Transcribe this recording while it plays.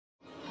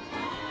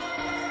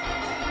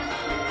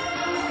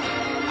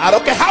I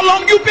don't care how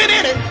long you've been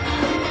in it.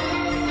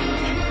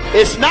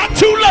 It's not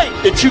too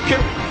late that you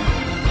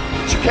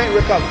can't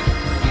recover.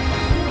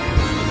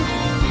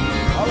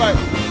 All right,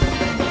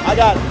 I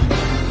got it.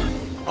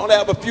 I only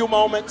have a few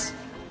moments.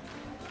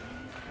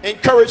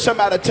 Encourage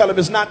somebody to tell them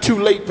it's not too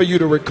late for you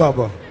to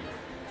recover.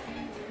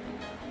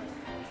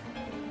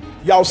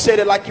 Y'all said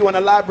it like you in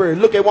a library.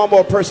 Look at one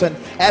more person.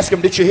 Ask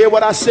them, did you hear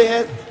what I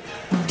said?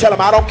 Tell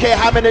them, I don't care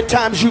how many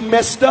times you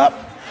messed up.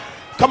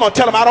 Come on,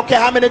 tell them, I don't care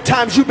how many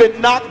times you've been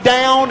knocked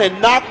down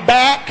and knocked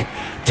back.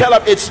 Tell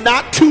them it's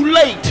not too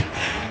late.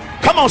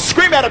 Come on,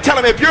 scream at them. Tell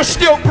them if you're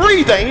still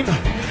breathing,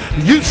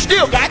 you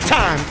still got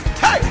time.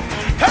 Hey,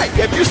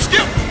 if you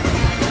still,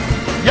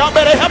 y'all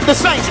better help the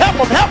saints. Help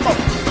them, help them.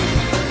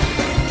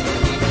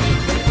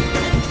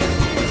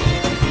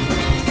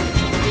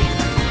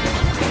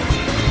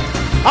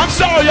 I'm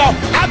sorry, y'all.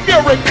 I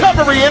feel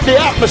recovery in the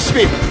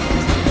atmosphere.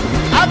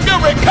 I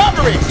feel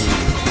recovery.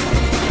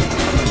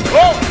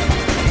 Oh.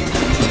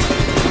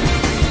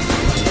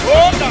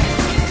 Oh, no.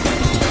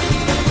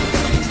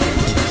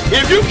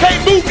 If you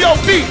can't move your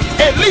feet,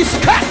 at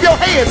least clap your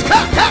hands.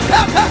 Clap, clap,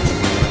 clap, clap.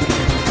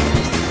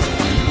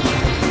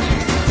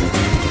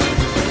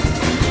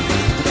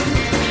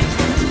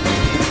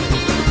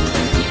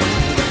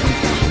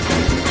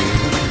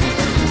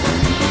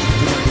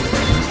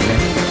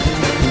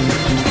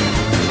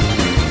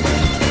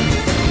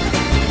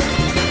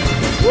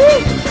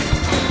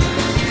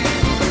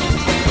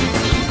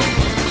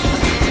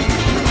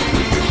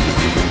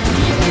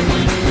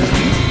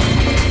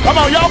 Come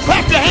on, y'all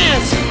clap your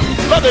hands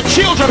for the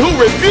children who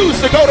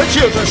refuse to go to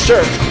children's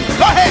church.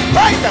 Go ahead,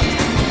 praise them.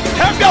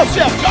 Help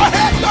yourself. Go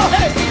ahead, go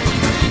ahead.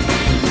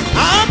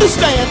 I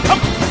understand. Come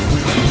on.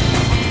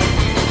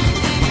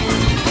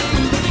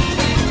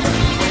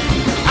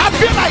 I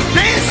feel like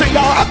dancing,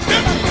 y'all. I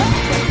feel like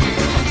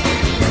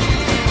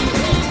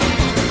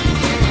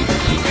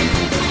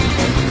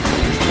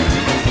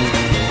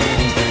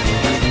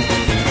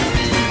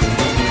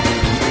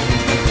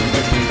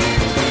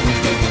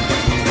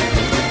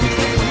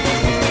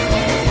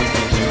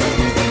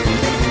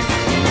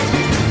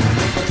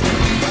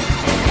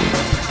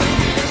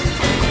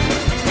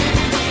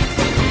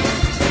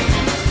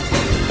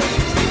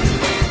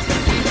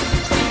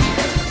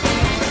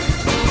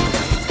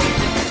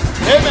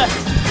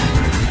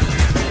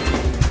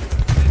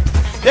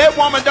that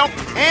woman don't,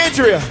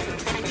 Andrea,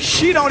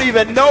 she don't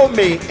even know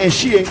me, and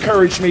she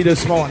encouraged me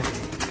this morning.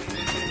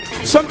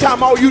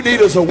 Sometimes all you need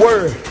is a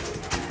word.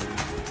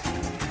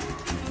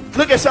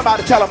 Look at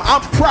somebody, tell them,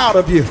 I'm proud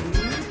of you.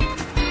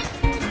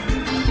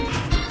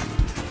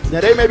 Now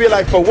they may be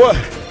like, for what?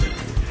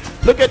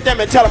 Look at them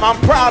and tell them, I'm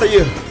proud of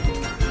you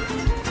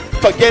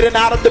for getting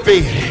out of the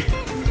bed.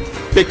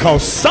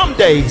 Because some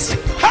days,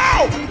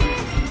 how?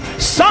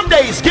 Some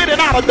days getting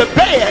out of the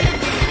bed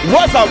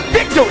was a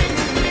victory.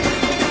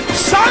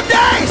 Some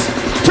days,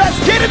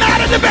 just getting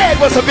out of the bed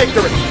was a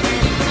victory.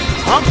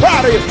 I'm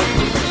proud of you.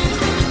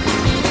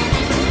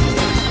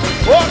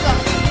 Oh,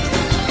 God.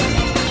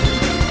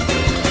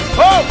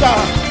 Oh,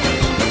 God.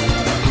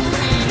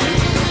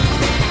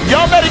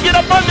 Y'all better get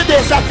up under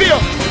this, I feel.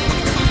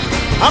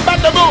 I'm about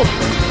to move.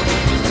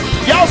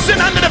 Y'all sit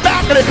under the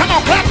balcony. Come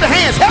on, clap the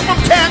hands. Help them,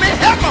 Tammy.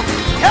 Help them.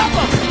 Help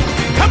them.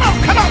 Come on,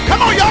 come on,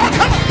 come on, y'all.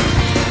 Come on.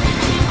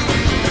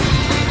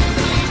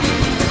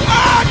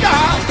 Oh,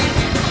 God.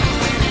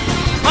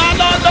 My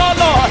Lord, Lord,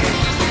 Lord.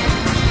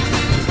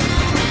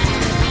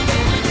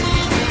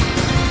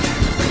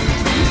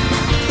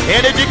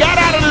 And if you got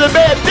out of the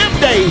bed them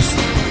days,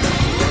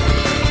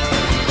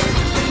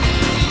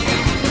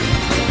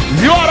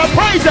 you ought to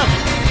praise him,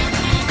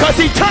 because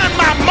he turned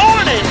my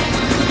morning.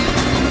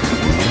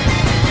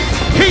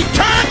 He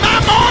turned my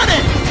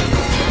morning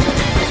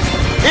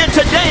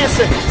into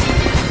dancing.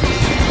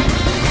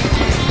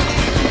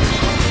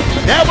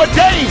 There were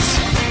days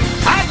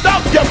I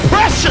thought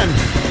depression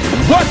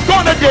was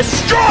going to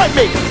destroy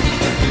me.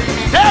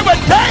 There were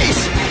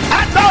days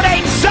I thought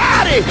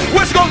anxiety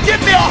was going to give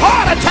me a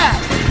heart attack.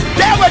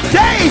 There were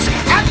days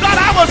I thought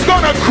I was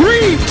going to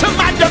grieve to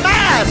my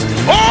demise.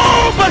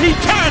 Oh, but he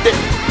turned it.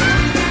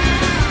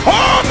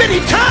 Oh, but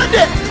he turned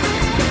it.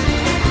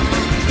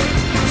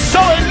 So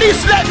at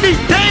least let me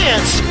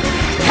dance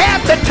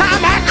half the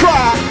time I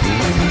cry.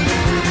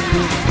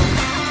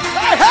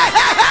 Hey, hey,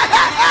 hey, hey,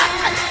 hey,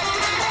 hey.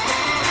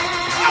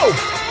 Oh,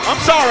 I'm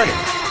sorry.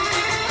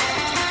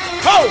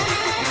 Oh.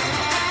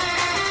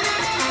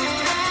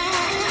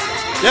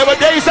 There were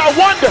days I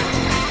wonder,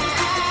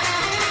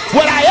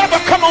 would I ever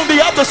come on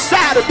the other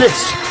side of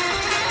this?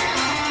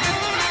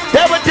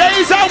 There were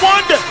days I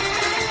wonder.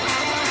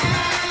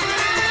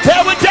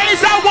 There were days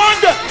I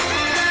wonder.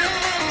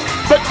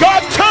 But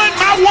God turned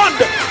my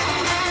wonder.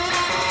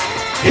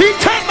 He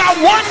turned my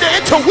wonder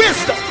into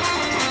wisdom.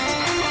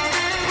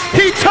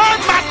 He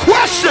turned my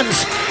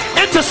questions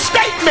into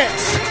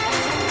statements.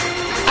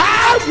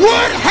 I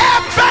would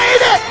have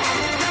fainted.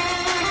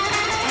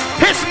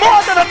 It's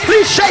more than a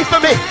cliche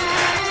for me.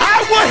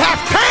 I would have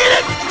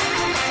fainted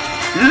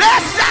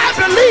lest I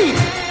believe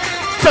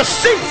to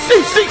see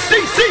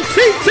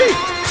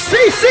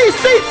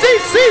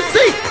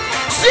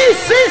See,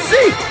 see,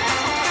 see.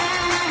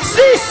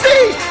 See,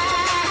 see.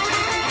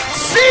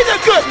 See the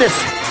goodness.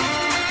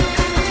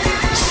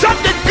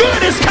 Something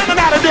good is coming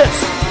out of this.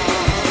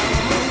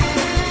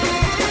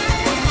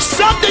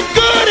 Something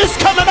good is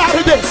coming out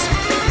of this.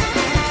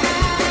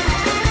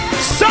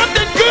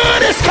 Something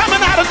good is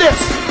coming out of this.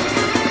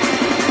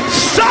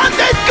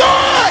 Something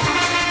good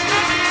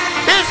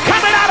is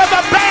coming out of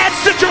a bad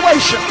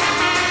situation.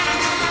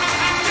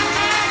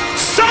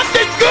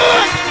 Something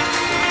good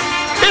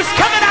is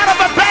coming out of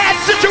a bad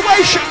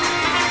situation.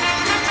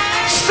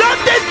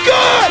 Something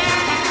good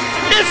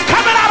is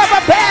coming out of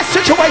a bad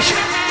situation.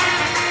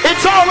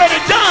 It's already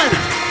done.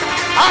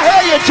 I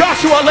hear you,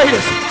 Joshua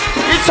ladies.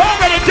 It's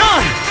already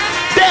done.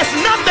 There's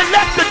nothing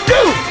left to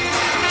do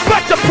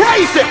but to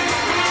praise him.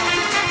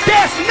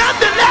 There's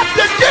nothing left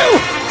to do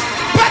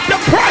but to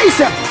praise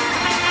him.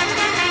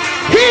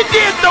 He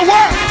did the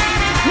work.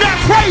 Now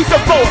praise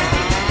him for it.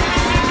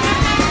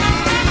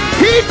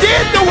 He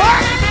did the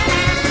work.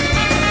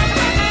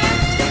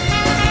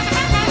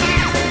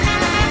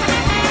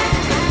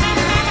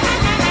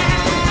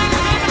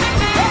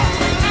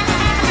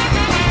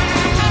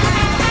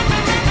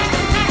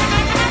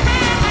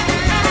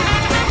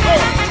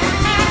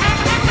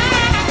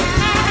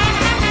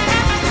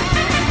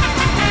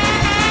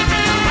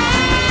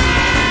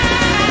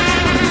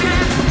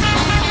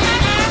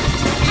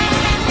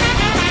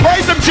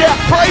 Praise him, Jeff.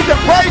 Praise him.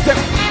 Praise him.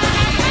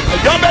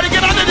 Y'all better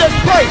get under this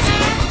praise.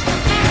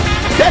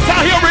 That's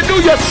how he'll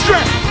renew your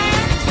strength.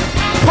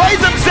 Praise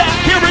him, Zach.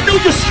 He'll renew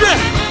your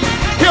strength.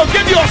 He'll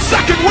give you a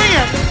second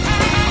wind.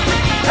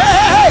 Hey,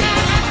 hey, hey.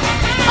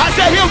 I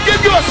said he'll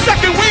give you a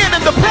second wind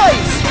in the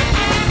praise.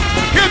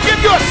 He'll give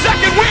you a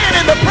second wind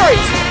in the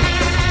praise.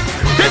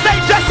 This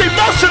ain't just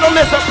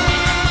emotionalism.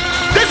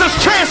 This is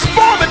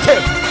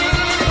transformative.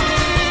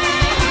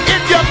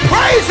 If you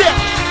praise him,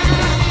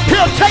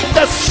 he'll take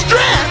the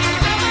strength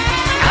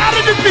out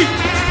of defeat.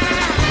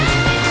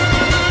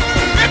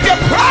 If you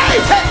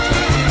praise him,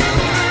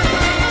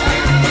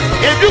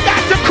 if you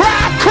got to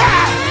cry,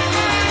 cry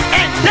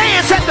and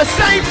dance at the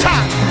same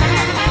time.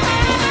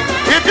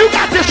 If you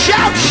got to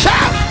shout,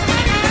 shout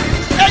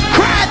and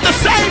cry at the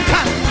same time.